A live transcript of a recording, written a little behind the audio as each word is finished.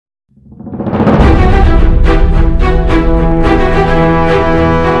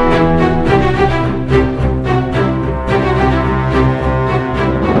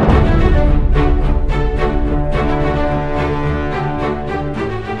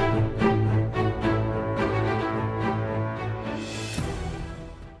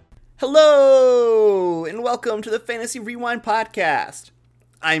Hello, and welcome to the Fantasy Rewind podcast.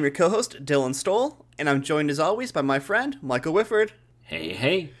 I'm your co-host, Dylan Stoll, and I'm joined as always by my friend, Michael Whifford.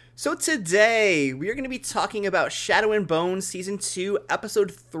 Hey. So today, we are going to be talking about Shadow and Bone Season 2,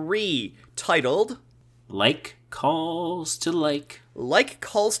 Episode 3, titled... Like Calls to Like. Like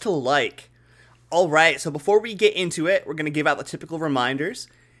Calls to Like. Alright, so before we get into it, we're going to give out the typical reminders.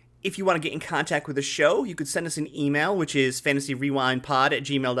 If you want to get in contact with the show, you could send us an email, which is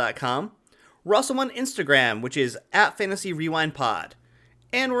fantasyrewindpod@gmail.com. We're also on Instagram, which is @fantasyrewindpod.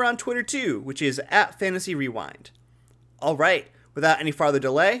 And we're on Twitter too, which is @fantasyrewind. Alright, without any farther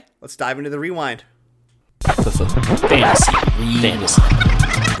delay, let's dive into the rewind. Fantasy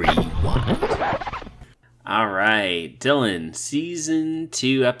Rewind. Alright, Dylan, Season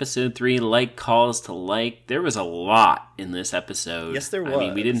 2, Episode 3, Like Calls to Like. There was a lot in this episode. Yes, there was. I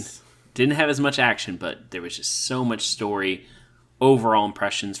mean, we didn't have as much action, but there was just so much story. Overall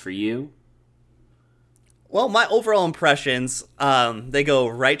impressions for you? Well, my overall impressions, they go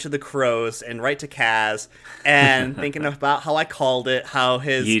right to the crows and right to Kaz, and thinking about how I called it, how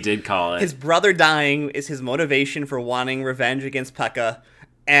You did call it. his brother dying is his motivation for wanting revenge against Pekka,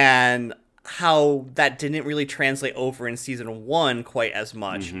 and how that didn't really translate over in Season 1 quite as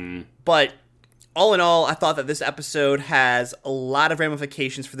much. Mm-hmm. But all in all, I thought that this episode has a lot of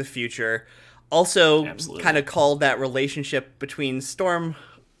ramifications for the future. Also, Absolutely. kind of called that relationship between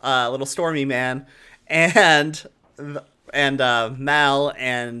little Stormy Man, and Mal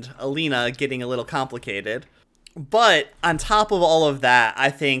and Alina getting a little complicated. But on top of all of that,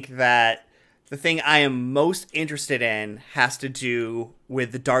 I think that the thing I am most interested in has to do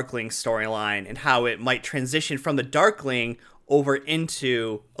with the Darkling storyline and how it might transition from the Darkling over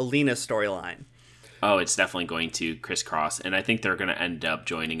into Alina's storyline. Oh, it's definitely going to crisscross, and I think they're going to end up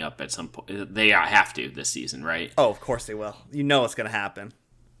joining up at some point. They have to this season, right? Oh, of course they will. You know it's going to happen.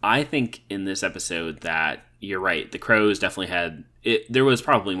 I think in this episode that you're right. The Crows definitely had it. There was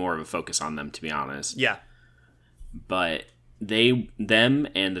probably more of a focus on them, to be honest. Yeah. But them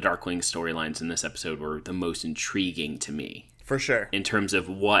and the Darkling storylines in this episode were the most intriguing to me. For sure. In terms of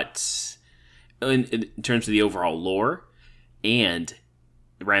in terms of the overall lore and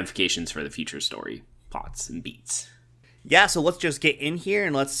the ramifications for the future story, plots, and beats. Yeah, so let's just get in here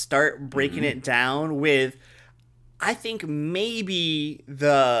and let's start breaking it down with, I think, maybe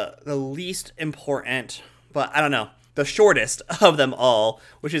the least important, but I don't know, the shortest of them all,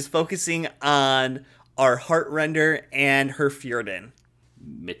 which is focusing on our Heartrender and her Fjorden.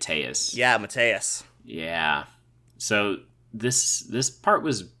 Mateus. Yeah, Mateus. Yeah. So this part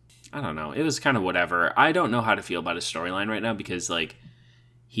was, I don't know, it was kind of whatever. I don't know how to feel about his storyline right now because, like,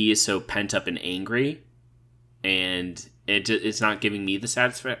 he is so pent up and angry, and it's not giving me the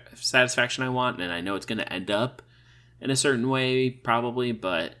satisfaction I want, and I know it's going to end up in a certain way, probably,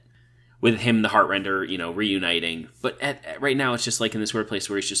 but with him, the Heartrender, reuniting. But right now, it's just like in this weird place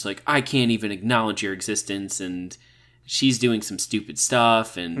where he's just like, I can't even acknowledge your existence, and she's doing some stupid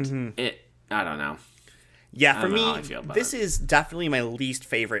stuff, and I don't know. Yeah, for me, this is definitely my least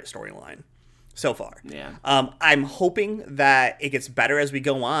favorite storyline so far. Yeah. I'm hoping that it gets better as we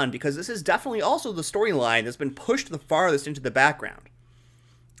go on, because this is definitely also the storyline that's been pushed the farthest into the background.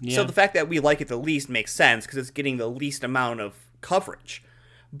 Yeah. So the fact that we like it the least makes sense, because it's getting the least amount of coverage.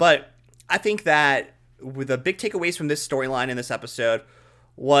 But I think that with the big takeaways from this storyline in this episode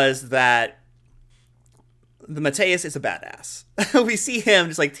was that the Mateus is a badass. We see him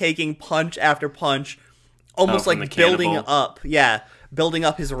just like taking punch after punch, almost like building up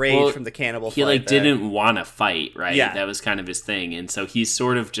his rage from the cannibal fight. He didn't want to fight, right? Yeah. That was kind of his thing. And so he's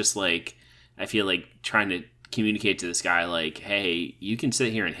sort of just like, I feel like trying to communicate to this guy like, hey, you can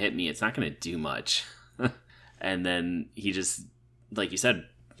sit here and hit me. It's not going to do much. And then he just, like you said,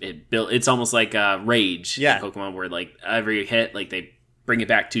 it's almost like Rage in Pokemon, where like every hit, like they bring it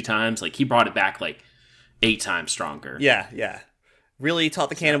back 2 times. Like he brought it back like 8 times stronger. Yeah. Really taught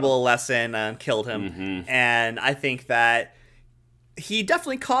the cannibal a lesson and killed him. Mm-hmm. And I think that he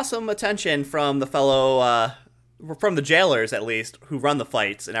definitely caught some attention from the fellow, from the jailers at least, who run the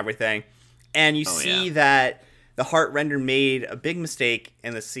fights and everything. And you see that the Heartrender made a big mistake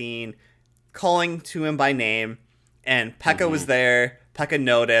in the scene, calling to him by name, and Pekka was there. Pekka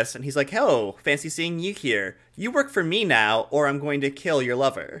noticed, and he's like, "Oh, fancy seeing you here. You work for me now, or I'm going to kill your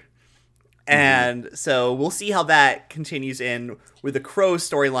lover." And so we'll see how that continues in with the Crow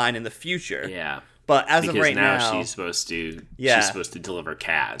storyline in the future. Yeah. But as of right now, she's supposed to deliver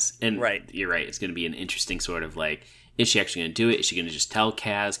Kaz. And you're right, it's going to be an interesting sort of like, is she actually going to do it? Is she going to just tell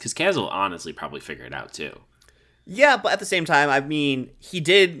Kaz? Because Kaz will honestly probably figure it out too. Yeah, but at the same time, I mean, he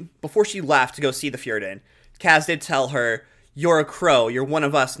did, before she left to go see the Fjorden, Kaz did tell her, you're a crow, you're one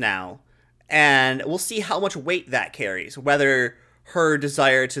of us now. And we'll see how much weight that carries, whether her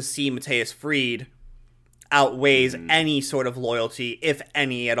desire to see Mateus freed outweighs any sort of loyalty, if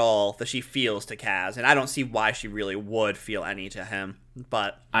any at all, that she feels to Kaz. And I don't see why she really would feel any to him,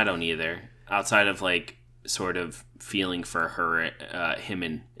 but... I don't either. Outside of, like, sort of feeling for her, him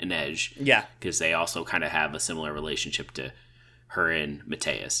and Inej. Yeah. Because they also kind of have a similar relationship to her and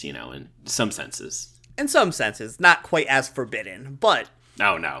Mateus, you know, in some senses. In some senses, not quite as forbidden, but...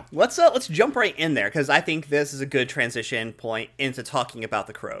 Oh, no. Let's jump right in there, because I think this is a good transition point into talking about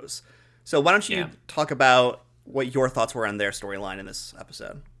the Crows. So why don't you talk about what your thoughts were on their storyline in this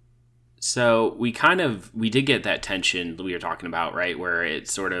episode? So we did get that tension we were talking about, right? Where it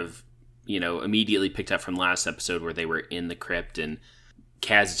sort of, you know, immediately picked up from last episode where they were in the crypt and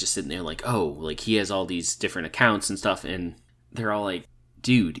Kaz is just sitting there like, oh, like he has all these different accounts and stuff. And they're all like,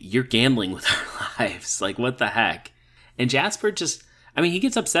 dude, you're gambling with our lives. Like, what the heck? And Jasper just, I mean, he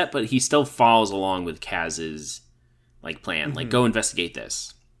gets upset, but he still follows along with Kaz's like plan. Like, go investigate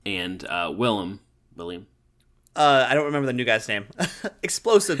this. And William, I don't remember the new guy's name.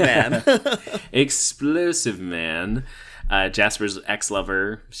 Explosive Man. Explosive Man. Jasper's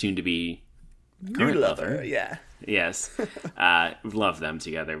ex-lover, soon to be current lover. Yeah. Yes. Love them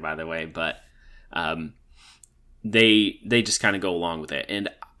together, by the way. But they just kind of go along with it. And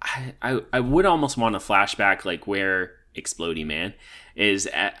I would almost want a flashback like where Exploding Man is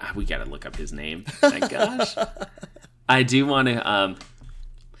at. We got to look up his name. My gosh. I do want to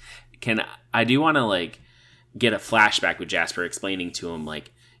like get a flashback with Jasper explaining to him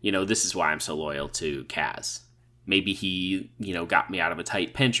like, you know, this is why I'm so loyal to Kaz. Maybe he, you know, got me out of a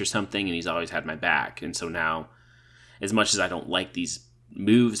tight pinch or something and he's always had my back. And so now, as much as I don't like these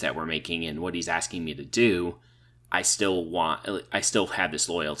moves that we're making and what he's asking me to do, I still have this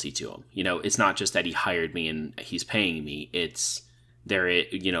loyalty to him. You know, it's not just that he hired me and he's paying me. It's there,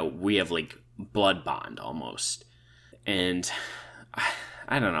 you know, we have like blood bond almost. And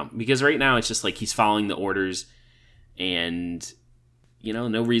I don't know, because right now it's just like he's following the orders and, you know,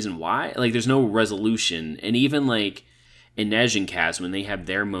 no reason why. Like, there's no resolution. And even like Inej and Kaz, when they have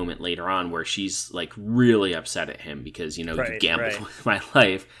their moment later on where she's like really upset at him because, you know, you gambled with my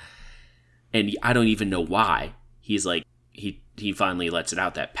life. And I don't even know why. He's like, he finally lets it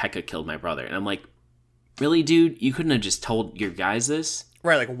out that Pekka killed my brother. And I'm like, really, dude? You couldn't have just told your guys this?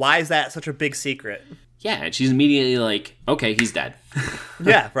 Right, like, why is that such a big secret? Yeah, and she's immediately like, okay, he's dead.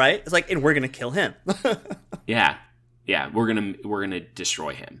 Yeah, right? It's like, and we're going to kill him. Yeah, we're gonna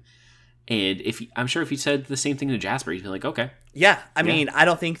destroy him. And I'm sure if he said the same thing to Jasper, he'd be like, okay. Yeah, I mean, I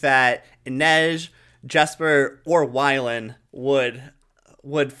don't think that Inej, Jasper, or Wylan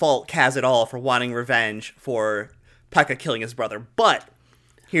would fault Kaz at all for wanting revenge for Pekka killing his brother. But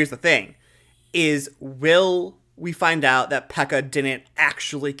here's the thing, will we find out that Pekka didn't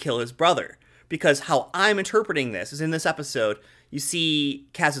actually kill his brother? Because how I'm interpreting this is in this episode, you see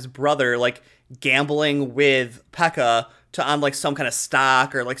Kaz's brother, like, gambling with Pekka on, like, some kind of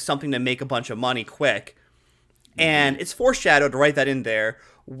stock or, like, something to make a bunch of money quick. And it's foreshadowed right that in there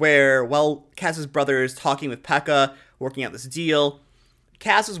where, while Kaz's brother is talking with Pekka, working out this deal,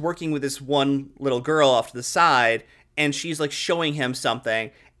 Kaz is working with this one little girl off to the side, and she's, like, showing him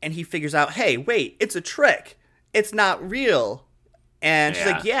something, and he figures out, hey, wait, it's a trick. It's not real. And she's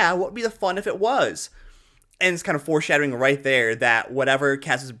like, yeah, what would be the fun if it was? And it's kind of foreshadowing right there that whatever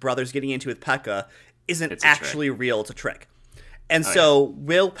Kaz's brother's getting into with Pekka isn't actually real, it's a trick. And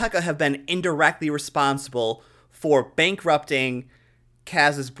will Pekka have been indirectly responsible for bankrupting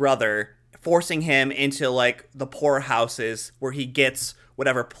Kaz's brother, forcing him into, like, the poorhouses where he gets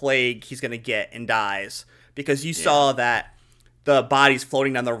whatever plague he's going to get and dies? Because you saw that the bodies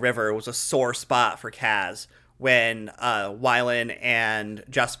floating down the river was a sore spot for Kaz when Wylan and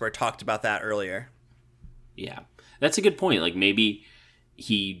Jasper talked about that earlier. Yeah, that's a good point. Like, maybe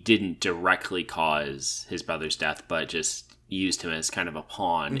he didn't directly cause his brother's death, but just used him as kind of a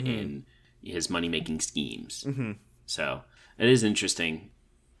pawn in his money-making schemes. So it is interesting.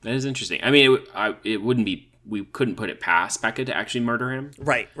 That is interesting. I mean, it wouldn't be. We couldn't put it past Pekka to actually murder him.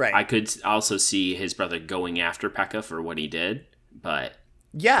 Right. I could also see his brother going after Pekka for what he did, but.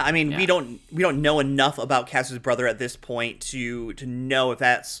 Yeah, I mean, we don't know enough about Kaz's brother at this point to know if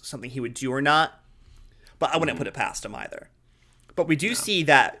that's something he would do or not. But I wouldn't put it past him either. But we do see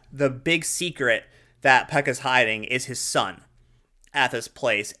that the big secret that Pekka's hiding is his son at this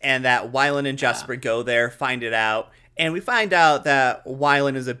place, and that Wylan and Jasper go there, find it out, and we find out that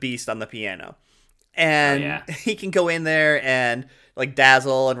Wylan is a beast on the piano. And he can go in there and, like,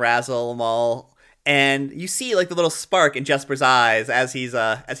 dazzle and razzle them all. And you see like the little spark in Jesper's eyes as he's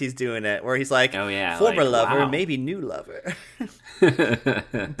doing it, where he's like, "Oh yeah, former like, lover, wow. maybe new lover."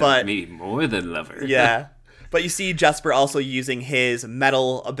 But maybe more than lover. yeah. But you see Jesper also using his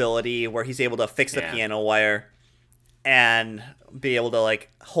metal ability where he's able to fix the piano wire and be able to like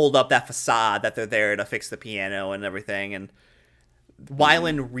hold up that facade that they're there to fix the piano and everything. And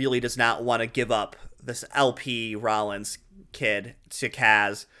Wylan really does not want to give up this LP Rollins kid to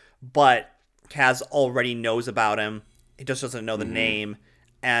Kaz, but Kaz already knows about him. He just doesn't know the name.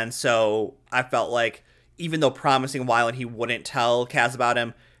 And so I felt like even though promising Wylan he wouldn't tell Kaz about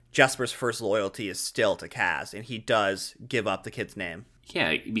him, Jesper's first loyalty is still to Kaz, and he does give up the kid's name.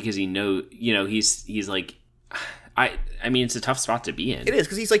 Yeah, because he's like, I mean, it's a tough spot to be in. It is,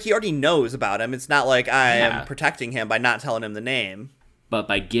 because he's like, he already knows about him. It's not like I am protecting him by not telling him the name. But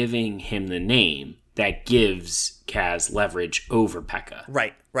by giving him the name, that gives Kaz leverage over Pekka.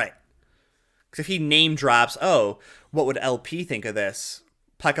 Right. Because if he name drops, oh, what would LP think of this?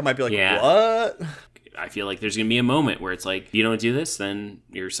 Pekka might be like, what? I feel like there's going to be a moment where it's like, if you don't do this, then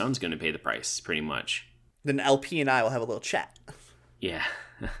your son's going to pay the price, pretty much. Then LP and I will have a little chat. Yeah.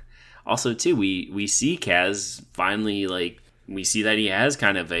 Also, too, we see Kaz finally, like, we see that he has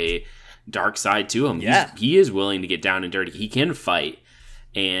kind of a dark side to him. Yeah. He is willing to get down and dirty. He can fight.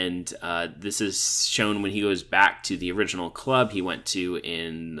 And this is shown when he goes back to the original club he went to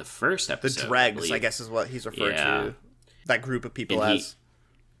in the first episode. The Dregs, I guess is what he's referred to. That group of people as.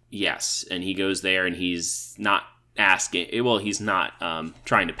 Yes, and he goes there and he's not asking, well, he's not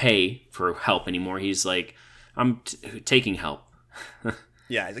trying to pay for help anymore. He's like, I'm taking help.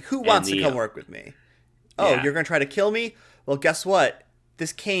 Yeah, he's like, who wants to come work with me? Oh, you're going to try to kill me? Well, guess what?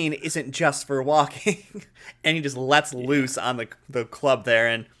 This cane isn't just for walking. And he just lets loose on the club there.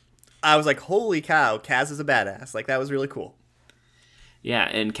 And I was like, holy cow, Kaz is a badass. Like, that was really cool. Yeah,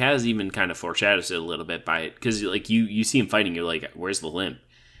 and Kaz even kind of foreshadows it a little bit by it. Because, like, you see him fighting, you're like, where's the limp?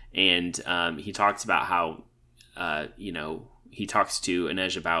 And he talks about how, he talks to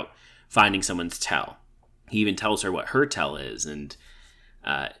Inej about finding someone's tell. He even tells her what her tell is. And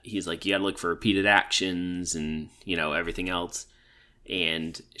he's like, you got to look for repeated actions and, everything else.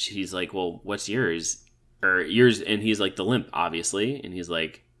 And she's like, well, what's yours? Or yours? And he's like, the limp, obviously. And he's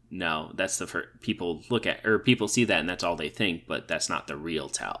like, no, that's the first people look at, or people see that and that's all they think, but that's not the real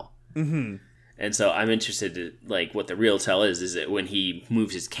tell. Mm-hmm. And so I'm interested to, like, what the real tell is. Is it when he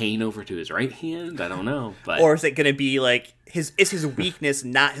moves his cane over to his right hand? I don't know. But or is it going to be like, is his weakness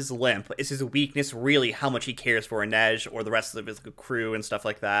not his limp? Is his weakness really how much he cares for Inej or the rest of his crew and stuff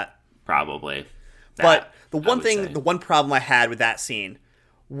like that? Probably. But the one problem I had with that scene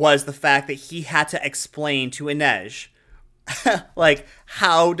was the fact that he had to explain to Inej, like,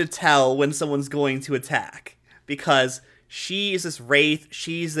 how to tell when someone's going to attack. Because she is this wraith,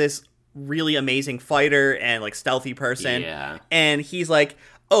 she's this really amazing fighter and, like, stealthy person. Yeah. And he's like,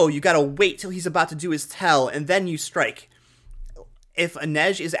 oh, you gotta wait till he's about to do his tell, and then you strike. If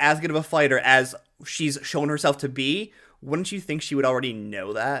Inej is as good of a fighter as she's shown herself to be, wouldn't you think she would already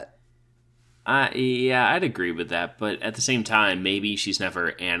know that? Yeah, I'd agree with that, but at the same time, maybe she's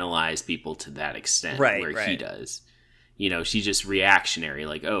never analyzed people to that extent where he does. She's just reactionary,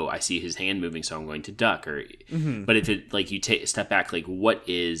 like, oh, I see his hand moving, so I'm going to duck. Or, But if it, like, you take a step back, like, what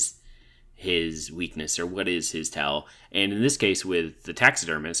is his weakness or what is his tell? And in this case, with the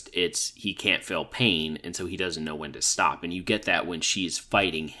taxidermist, it's he can't feel pain, and so he doesn't know when to stop. And you get that when she's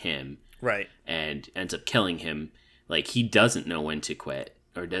fighting him, right, and ends up killing him. Like, he doesn't know when to quit.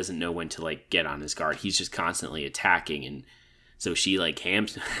 Or doesn't know when to, like, get on his guard. He's just constantly attacking, and so she, like,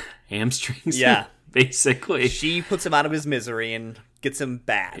 hamstrings him, basically. She puts him out of his misery and gets him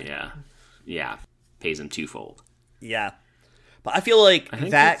bad. Yeah. Pays him twofold. Yeah. But I feel like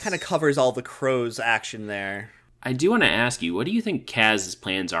that kind of covers all the Crow's action there. I do want to ask you, what do you think Kaz's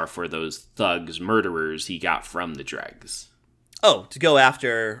plans are for those thugs, murderers he got from the Dregs? Oh, to go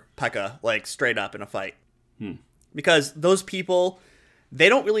after Pekka, like, straight up in a fight. Because those people, they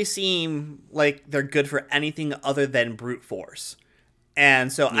don't really seem like they're good for anything other than brute force.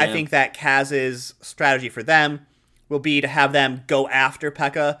 And so I think that Kaz's strategy for them will be to have them go after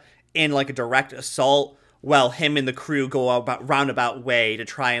Pekka in, like, a direct assault, while him and the crew go about roundabout way to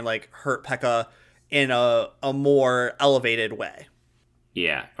try and, like, hurt Pekka in a more elevated way.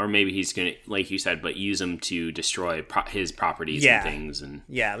 Yeah, or maybe he's going to, like you said, but use them to destroy his properties and things. And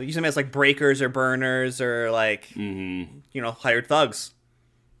use them as, like, breakers or burners or, like, hired thugs.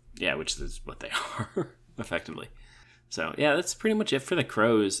 Yeah, which is what they are, effectively. So, yeah, that's pretty much it for the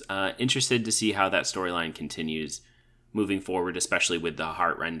Crows. Interested to see how that storyline continues moving forward, especially with the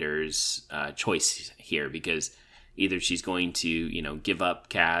Heartrender's choice here, because either she's going to, give up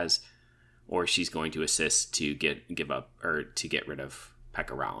Kaz, or she's going to assist to give up or to get rid of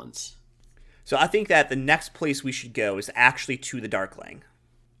Pekka Rollins. So I think that the next place we should go is actually to the Darkling.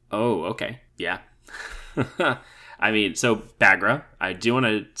 Oh, okay. Yeah. I mean, so Baghra, I do want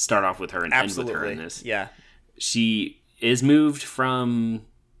to start off with her and end with her in this. Yeah. She is moved from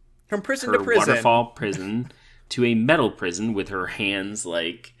prison her to prison. waterfall prison to a metal prison with her hands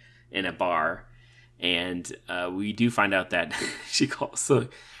like in a bar. And we do find out that she calls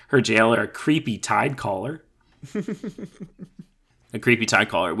her jailer a creepy tide caller. A creepy tide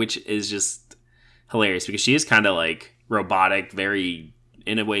caller, which is just hilarious because she is kind of like robotic, very,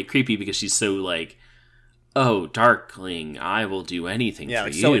 in a way, creepy because she's so like, oh, Darkling, I will do anything for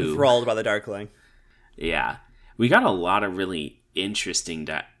like you. So enthralled by the Darkling. Yeah. We got a lot of really interesting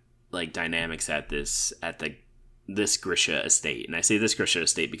dynamics at this Grisha estate. And I say this Grisha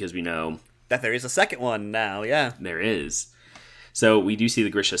estate because we know that there is a second one now, yeah. There is. So we do see the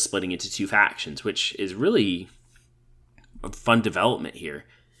Grisha splitting into two factions, which is really a fun development here.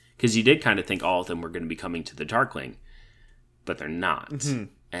 Because you did kind of think all of them were going to be coming to the Darkling, but they're not. Mm-hmm.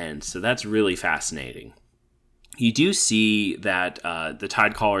 And so that's really fascinating. You do see that the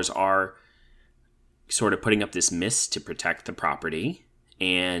Tidecallers are sort of putting up this mist to protect the property,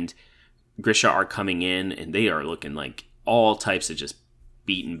 and Grisha are coming in, and they are looking like all types of just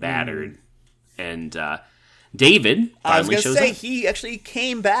beaten, battered. And David finally shows up. I was going to say, he actually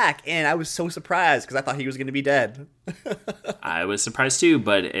came back, and I was so surprised because I thought he was going to be dead. I was surprised too,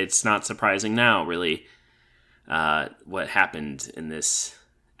 but it's not surprising now, really, what happened in this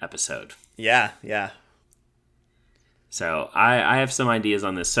episode. Yeah. So I have some ideas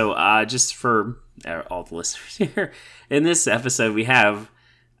on this. So just for all the listeners here, in this episode we have,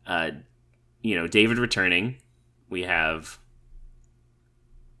 David returning. We have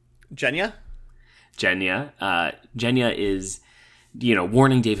Genya. Genya is,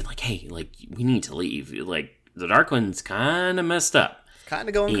 warning David, like, hey, like, we need to leave. Like, the Darkling's kind of messed up. Kind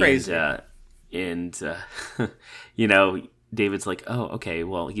of going crazy. David's like, oh, okay,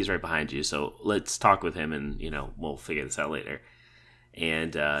 well, he's right behind you, so let's talk with him and, we'll figure this out later.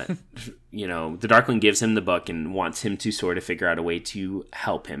 And, the Darkling gives him the book and wants him to sort of figure out a way to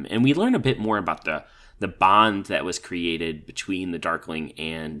help him. And we learn a bit more about the bond that was created between the Darkling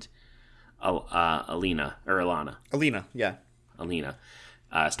and Alina. Yeah. Alina.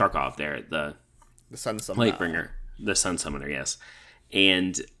 Starkov there, the Sun Summoner. Lightbringer. The Sun Summoner, yes.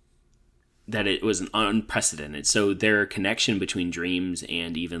 And that it was an unprecedented. So their connection between dreams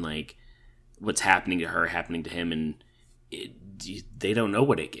and even like what's happening to her, happening to him, and they don't know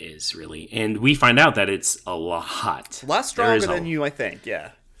what it is really. And we find out that it's a lot. A lot stronger than you, I think,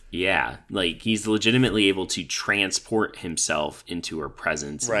 yeah. Yeah, like he's legitimately able to transport himself into her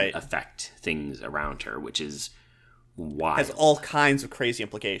presence and affect things around her, which is wild. Has all kinds of crazy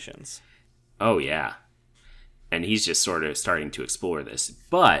implications. Oh, yeah. And he's just sort of starting to explore this.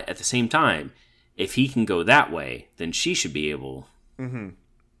 But at the same time, if he can go that way, then she should be able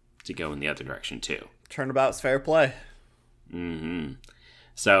to go in the other direction too. Turnabout's fair play. Mm-hmm.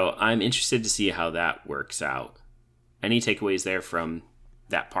 So I'm interested to see how that works out. Any takeaways there from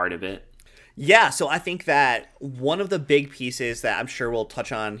that part of it? Yeah, so I think that one of the big pieces that I'm sure we'll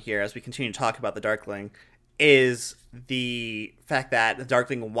touch on here as we continue to talk about the Darkling is the fact that the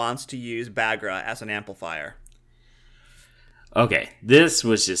Darkling wants to use Baghra as an amplifier. Okay, this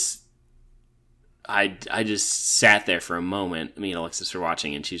was just... I just sat there for a moment. Me and Alexis were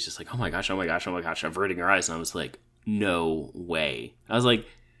watching, and she's just like, oh my gosh, averting her eyes, and I was like, no way. I was like,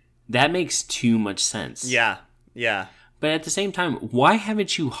 that makes too much sense. Yeah. But at the same time, why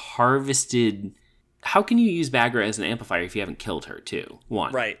haven't you harvested... How can you use Baghra as an amplifier if you haven't killed her, too?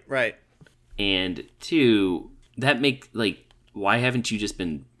 One. Right. And two, why haven't you just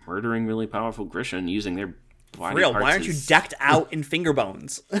been murdering really powerful Grisha and using their body parts? Why aren't you decked out in finger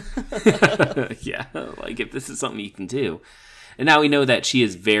bones? Yeah, like if this is something you can do. And now we know that she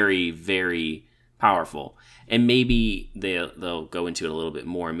is very, very powerful. And maybe they'll go into it a little bit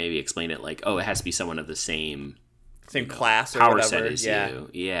more and maybe explain it like, oh, it has to be someone of the same class or power whatever. Set as you.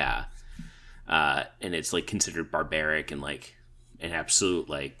 Yeah. And it's like considered barbaric and like an absolute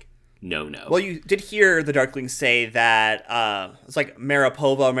like no. Well, you did hear the Darkling say that it's like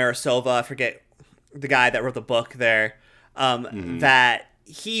Marasova, I forget the guy that wrote the book there, that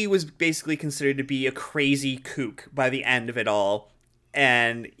he was basically considered to be a crazy kook by the end of it all,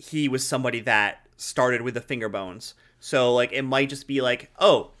 and he was somebody that started with the finger bones. So like it might just be like,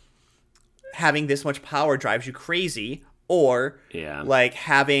 oh, having this much power drives you crazy, or like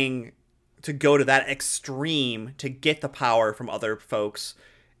having to go to that extreme to get the power from other folks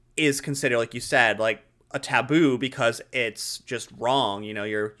is considered, like you said, like a taboo because it's just wrong. You know,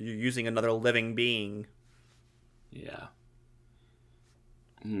 you're using another living being. Yeah.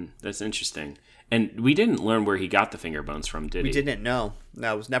 That's interesting. And we didn't learn where he got the finger bones from, did he? We didn't know.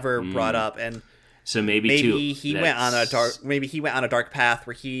 No, it was never brought up. And so maybe he went on a dark path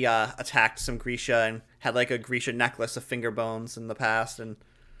where he attacked some Grisha and had like a Grisha necklace of finger bones in the past. And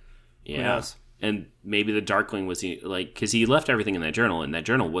who knows? And maybe the Darkling was like, because he left everything in that journal, and that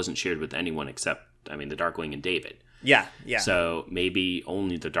journal wasn't shared with anyone except, I mean, the Darkling and David. Yeah. So maybe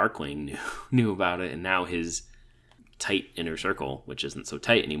only the Darkling knew about it, and now his tight inner circle, which isn't so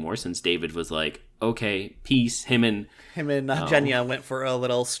tight anymore since David was like, okay, peace. Him and Genya went for a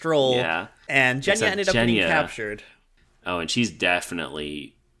little stroll. Yeah. And Genya ended up getting captured. Oh, and she's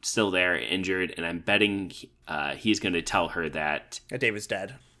definitely still there, injured, and I'm betting he's going to tell her that David's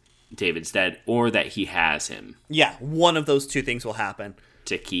dead, or that he has him. Yeah, one of those two things will happen.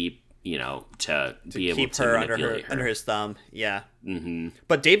 To keep, to be able keep to her manipulate her under his thumb. Yeah. Mm-hmm.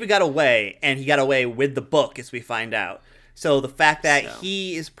 But David got away, and he got away with the book, as we find out. So the fact that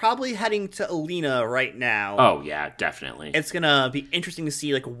he is probably heading to Alina right now. Oh yeah, definitely. It's gonna be interesting to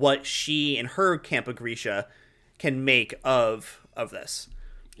see like what she and her Camp of Grisha can make of this.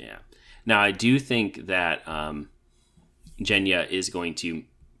 Yeah. Now I do think that Genya is going to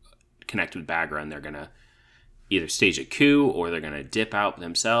connect with Baghra, and they're gonna either stage a coup or they're gonna dip out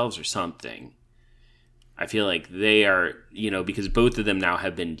themselves or something. I feel like they are, because both of them now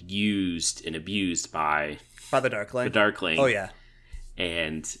have been used and abused by the Darkling. Oh yeah.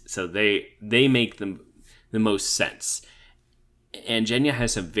 And so they make them the most sense. And Genya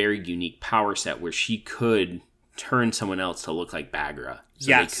has a very unique power set where she could turn someone else to look like Baghra. So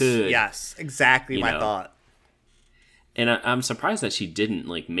yes, exactly my thought. And I'm surprised that she didn't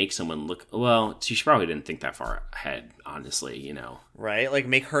make someone look. Well, she probably didn't think that far ahead, honestly. Right, like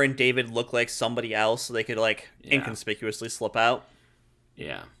make her and David look like somebody else, so they could inconspicuously slip out.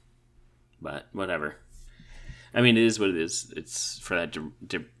 Yeah, but whatever. I mean, it is what it is. It's for that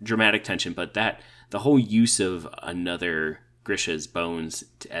dramatic tension, but the whole use of another Grisha's bones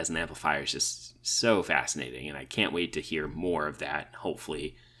as an amplifier is just so fascinating, and I can't wait to hear more of that.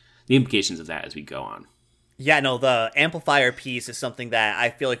 Hopefully, the implications of that as we go on. Yeah, no, the amplifier piece is something that I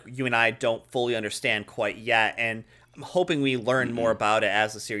feel like you and I don't fully understand quite yet, and I'm hoping we learn more about it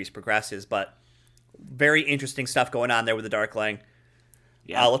as the series progresses, but very interesting stuff going on there with the Darkling.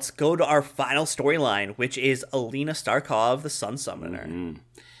 Yeah. Let's go to our final storyline, which is Alina Starkov, the Sun Summoner. Mm-hmm.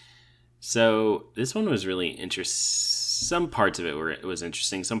 So this one was really interesting. Some parts of it was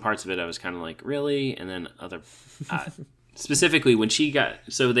interesting. Some parts of it I was kind of like, really? And then other... specifically, when she got...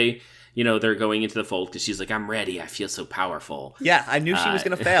 So they... they're going into the fold because she's like, I'm ready. I feel so powerful. Yeah, I knew she was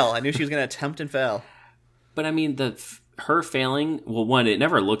going to fail. I knew she was going to attempt and fail. But I mean, her failing, well, one, it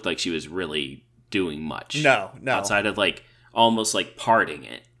never looked like she was really doing much. No. Outside of almost parting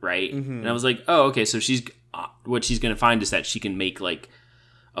it, right? Mm-hmm. And I was like, oh, okay, so what she's going to find is that she can make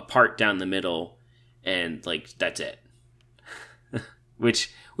a part down the middle and that's it.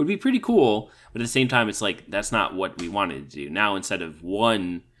 Which would be pretty cool. But at the same time, it's that's not what we wanted to do. Now, instead of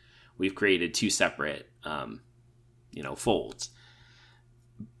one... We've created two separate, folds.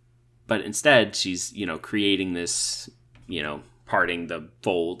 But instead, she's, creating this, parting the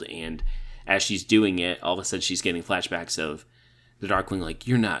fold. And as she's doing it, all of a sudden she's getting flashbacks of the Darkling,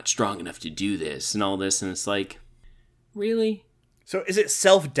 you're not strong enough to do this and all this. And it's really? So is it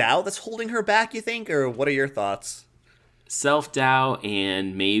self-doubt that's holding her back, you think? Or what are your thoughts? Self-doubt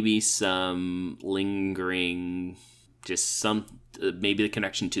and maybe some lingering, maybe the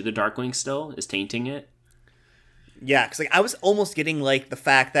connection to the Darkling still is tainting it. Yeah, because I was almost getting the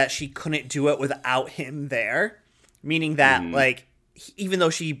fact that she couldn't do it without him there, meaning that even though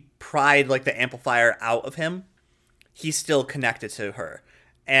she pried the amplifier out of him, he's still connected to her,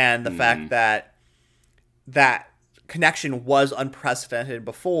 and the fact that that connection was unprecedented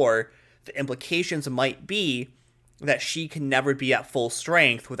before, the implications might be that she can never be at full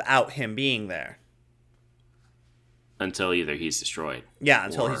strength without him being there. Until either he's destroyed. Yeah,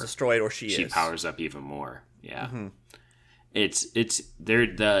 until he's destroyed or she powers up even more. Yeah. Mm-hmm.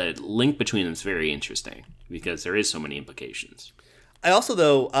 The link between them is very interesting because there is so many implications. I also,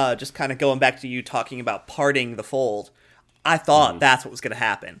 though, just kind of going back to you talking about parting the fold, I thought that's what was going to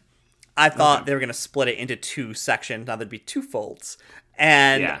happen. I thought they were going to split it into two sections. Now there'd be two folds.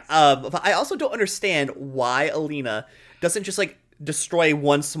 And but I also don't understand why Alina doesn't just destroy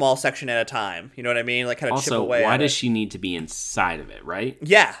one small section at a time. You know what I mean? Kind of chip away. Also, why does she need to be inside of it, right?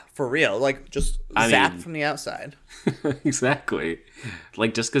 Yeah, for real. Just zap from the outside. Exactly.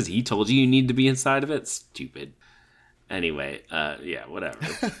 Just because he told you need to be inside of it? Stupid. Anyway, yeah, whatever.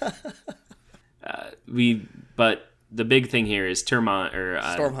 But the big thing here is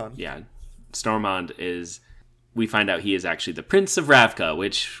Stormhund. Yeah, Stormhund is. We find out he is actually the Prince of Ravka,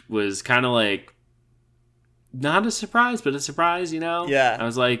 which was kind of like not a surprise, but a surprise. Yeah. I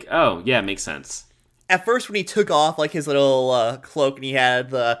was like, oh yeah, makes sense. At first, when he took off like his little cloak and he had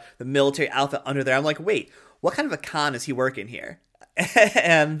the military outfit under there, I'm like, wait, what kind of a con is he working here?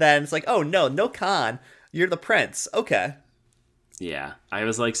 And then it's like, oh no con, you're the prince. Okay. Yeah, I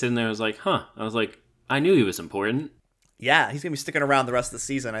was like sitting there. I was like, huh. I was like, I knew he was important. Yeah, he's gonna be sticking around the rest of the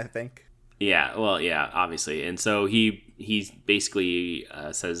season, I think. Yeah, well, yeah, obviously, and so he basically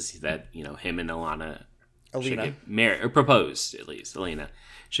says that him and Alina should get married or proposed, at least Alina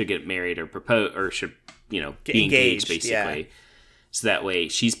should get married or propose or should be engaged basically, so that way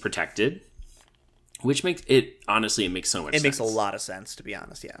she's protected, which makes it honestly it makes so much sense. It makes a lot of sense, to be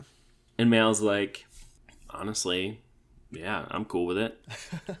honest. Yeah, and Mal's like, honestly, yeah, I'm cool with it.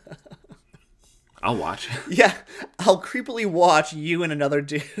 I'll watch. Yeah, I'll creepily watch you and another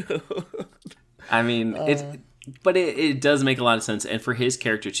dude. I mean, it does make a lot of sense, and for his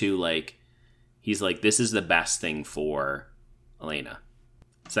character too, like he's like, this is the best thing for Alina.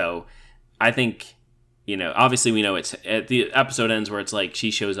 So I think obviously we know it's at the episode ends where it's like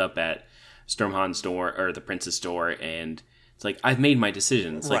she shows up at Stormhund's door or the prince's door, and it's like, I've made my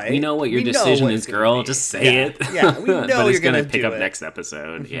decision. It's like, we know what your decision is, girl. Just say it. Yeah, we know but you're it's gonna pick up next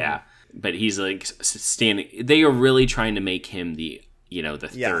episode. Mm-hmm. Yeah. But he's like standing. They are really trying to make him the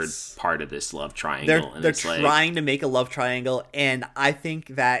third part of this love triangle. They're trying to make a love triangle, and I think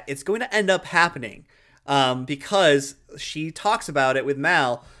that it's going to end up happening because she talks about it with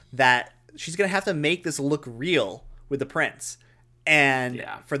Mal that she's going to have to make this look real with the prince, and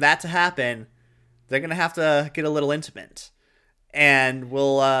for that to happen, they're going to have to get a little intimate, and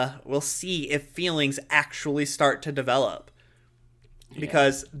we'll see if feelings actually start to develop.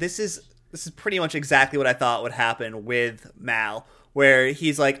 Because this is pretty much exactly what I thought would happen with Mal, where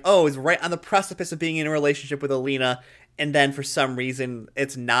he's like, oh, he's right on the precipice of being in a relationship with Alina, and then for some reason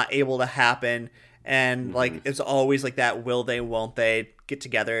it's not able to happen, and like it's always like that will they, won't they get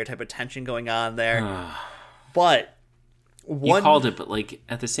together type of tension going on there. But you called it, but like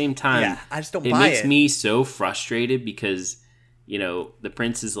at the same time, I just don't buy it. It makes me so frustrated because the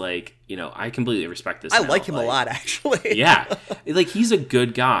prince is like, I completely respect this. I like him a lot, actually. Yeah. Like, he's a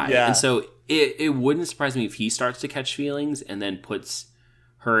good guy. Yeah. And so it wouldn't surprise me if he starts to catch feelings and then puts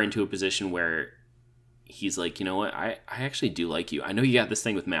her into a position where he's like, you know what? I actually do like you. I know you got this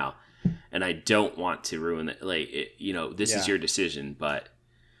thing with Mal, and I don't want to ruin it. Like, this is your decision, but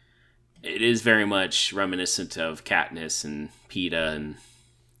it is very much reminiscent of Katniss and Peeta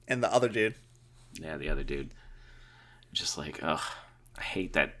and the other dude. Yeah, the other dude. Just like, ugh, I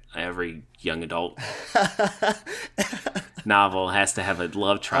hate that every young adult novel has to have a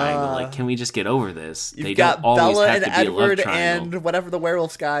love triangle. Like, can we just get over this? They don't always Bella have to be Edward a love triangle. And whatever the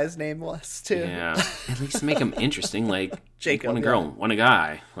werewolf guy's name was, too. Yeah, at least make them interesting. Like, Jacob, one a girl, one a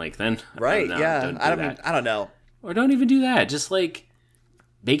guy. Like, then right? I don't know. Or don't even do that. Just like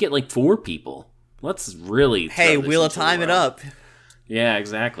make it like 4 people. Let's really Wheel of Time it up. Yeah,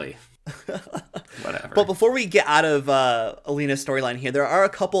 exactly. Whatever. But before we get out of Alina's storyline here, there are a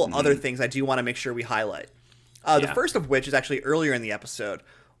couple other things I do want to make sure we highlight. The first of which is actually earlier in the episode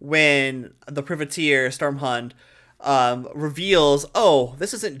when the privateer Stormhund reveals, oh,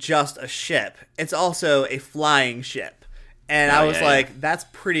 this isn't just a ship, it's also a flying ship. And I was like, that's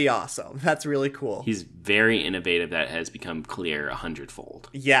pretty awesome. That's really cool. He's very innovative. That has become clear 100-fold.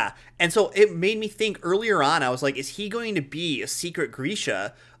 Yeah. And so it made me think earlier on, I was like, is he going to be a secret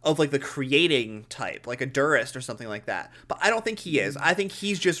Grisha of like the creating type, like a Durist or something like that? But I don't think he is. I think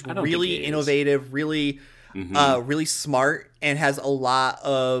he's just really innovative, really, really smart, and has a lot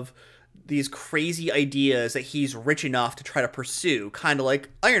of these crazy ideas that he's rich enough to try to pursue, kind of like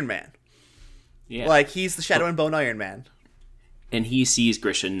Iron Man. Yeah. Like he's the Shadow and Bone Iron Man. And he sees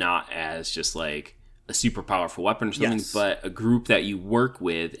Grisha not as just like a super powerful weapon or something, but a group that you work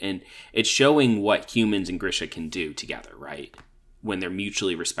with, and it's showing what humans and Grisha can do together, right? When they're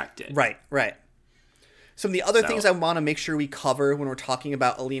mutually respected. Right. Some of the other things I want to make sure we cover when we're talking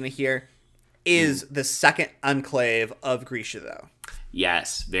about Alina here is the second enclave of Grisha, though.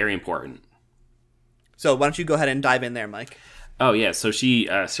 Yes, very important. So why don't you go ahead and dive in there, Mike? Oh, yeah. So she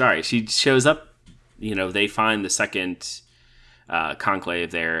shows up, they find the second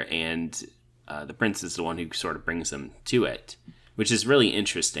conclave there, and the prince is the one who sort of brings them to it, which is really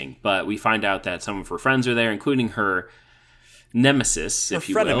interesting. But we find out that some of her friends are there, including her nemesis, if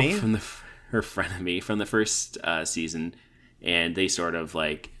you will, her frenemy from the first season, and they sort of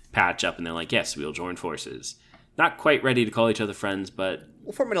like patch up, and they're like, yes, we'll join forces. not quite ready to call each other friends, but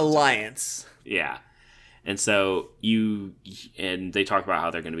We'll form an alliance. yeah. And so they talk about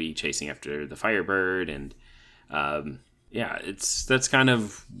how they're going to be chasing after the Firebird, and that's kind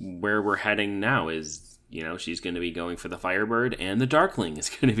of where we're heading now. Is she's going to be going for the Firebird, and the Darkling is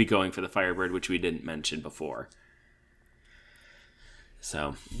going to be going for the Firebird, which we didn't mention before.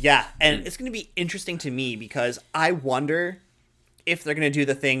 So yeah, and it's going to be interesting to me because I wonder if they're going to do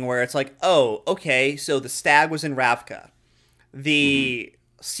the thing where it's like, oh, okay, so the Stag was in Ravka, the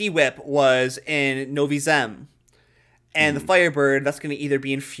Sea Whip was in Novi Zem, and the Firebird, that's going to either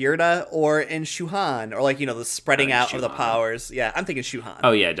be in Fjerda or in Shuhan, or the spreading out of the powers. Yeah, I'm thinking Shuhan.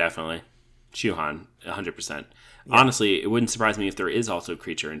 Oh yeah, definitely. Shuhan, 100%. Yeah. Honestly, it wouldn't surprise me if there is also a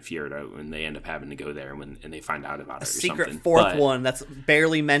creature in Fjerda when they end up having to go there and they find out about it or something. A secret fourth one that's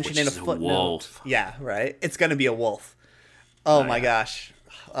barely mentioned in a footnote. Wolf. Yeah, right? It's going to be a wolf. Oh my gosh.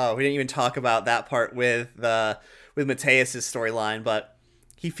 Oh, we didn't even talk about that part with Mateus' storyline, but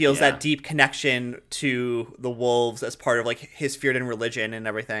he feels that deep connection to the wolves as part of his Fjerdan religion and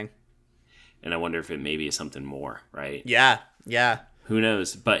everything. And I wonder if it maybe is something more, right? Yeah. Who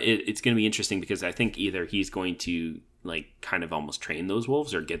knows? But it's going to be interesting because I think either he's going to kind of almost train those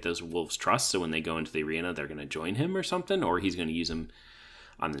wolves or get those wolves' trust, so when they go into the arena, they're going to join him or something, or he's going to use them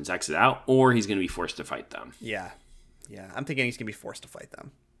on the exit out, or he's going to be forced to fight them. Yeah, I'm thinking he's going to be forced to fight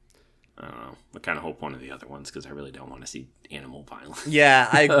them. I don't know. I kind of hope one of the other ones because I really don't want to see animal violence. Yeah,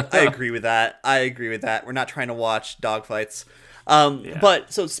 I agree with that. We're not trying to watch dogfights.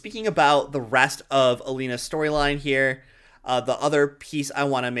 But so speaking about the rest of Alina's storyline here, the other piece I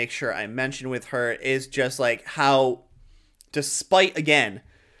want to make sure I mention with her is just how, despite again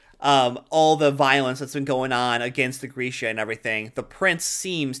all the violence that's been going on against the Grisha and everything, the prince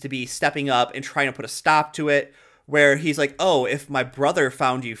seems to be stepping up and trying to put a stop to it. Where he's like, oh, if my brother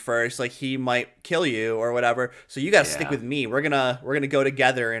found you first, he might kill you or whatever. So you got to stick with me. We're gonna go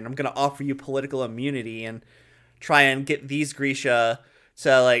together, and I'm gonna offer you political immunity and try and get these Grisha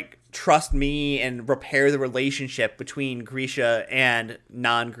to trust me and repair the relationship between Grisha and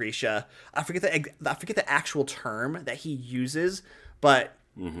non-Grisha. I forget the actual term that he uses, but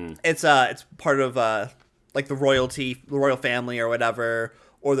it's part of the royal family or whatever.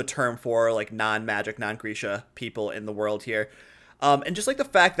 Or the term for non-magic, non-Grisha people in the world here. And just the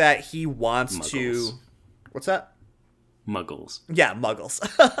fact that he wants Muggles. to... What's that? Muggles. Yeah, Muggles.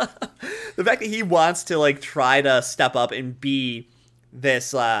 The fact that he wants to try to step up and be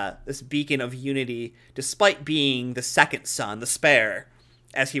this beacon of unity, despite being the second son, the spare,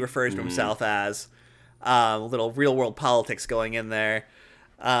 as he refers to himself as. A little real-world politics going in there.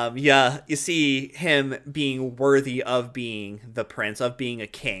 You see him being worthy of being the prince, of being a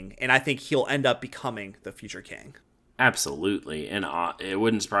king, and I think he'll end up becoming the future king. Absolutely, and it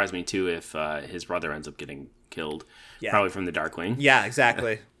wouldn't surprise me too if his brother ends up getting killed, probably from the Darkling. Yeah,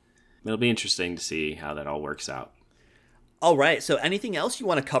 exactly. It'll be interesting to see how that all works out. All right, so anything else you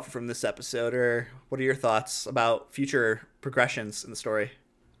want to cover from this episode, or what are your thoughts about future progressions in the story?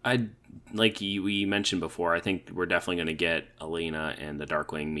 We mentioned before, I think we're definitely going to get Alina and the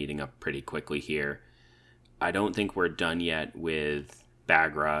Darkling meeting up pretty quickly here. I don't think we're done yet with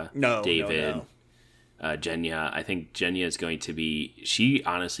Baghra, David, Genya. I think Genya is going to be... She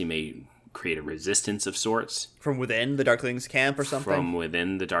honestly may create a resistance of sorts. From within the Darkling's camp or something? From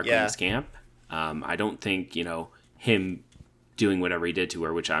within the Darkling's camp. I don't think, him doing whatever he did to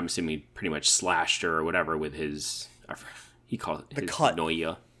her, which I'm assuming pretty much slashed her or whatever with his... He called it his cut.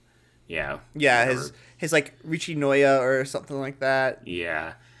 Noia. Yeah, his Richie Noya or something like that.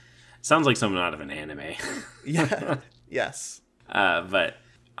 Yeah, sounds like something out of an anime. Yeah, yes. But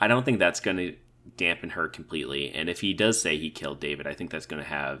I don't think that's going to dampen her completely. And if he does say he killed David, I think that's going to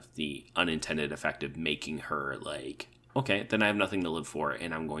have the unintended effect of making her okay, then I have nothing to live for,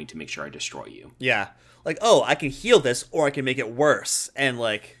 and I'm going to make sure I destroy you. Yeah, I can heal this, or I can make it worse, and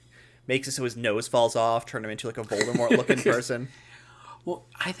makes it so his nose falls off, turn him into a Voldemort-looking person. Well,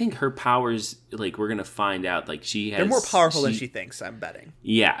 I think her powers, we're going to find out, they're more powerful than she thinks, I'm betting.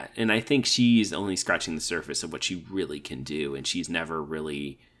 Yeah, and I think she's only scratching the surface of what she really can do, and she's never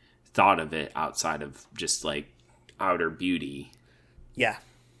really thought of it outside of just, outer beauty. Yeah.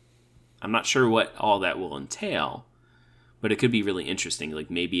 I'm not sure what all that will entail, but it could be really interesting.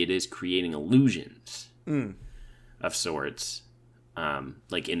 Maybe it is creating illusions of sorts,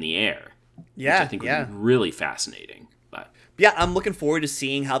 in the air. Yeah, which I think would be really fascinating. But yeah, I'm looking forward to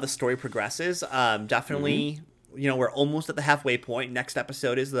seeing how the story progresses. Definitely, we're almost at the halfway point. Next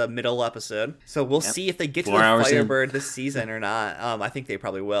episode is the middle episode. So we'll see if they get to the Firebird this season or not. I think they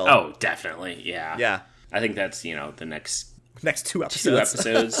probably will. Oh, definitely. Yeah. Yeah. I think that's, the next 2 episodes. 2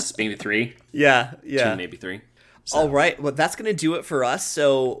 episodes, maybe 3. Yeah. 2, maybe 3. So. All right. Well, that's going to do it for us.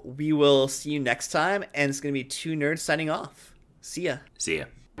 So we will see you next time. And it's going to be two nerds signing off. See ya. See ya.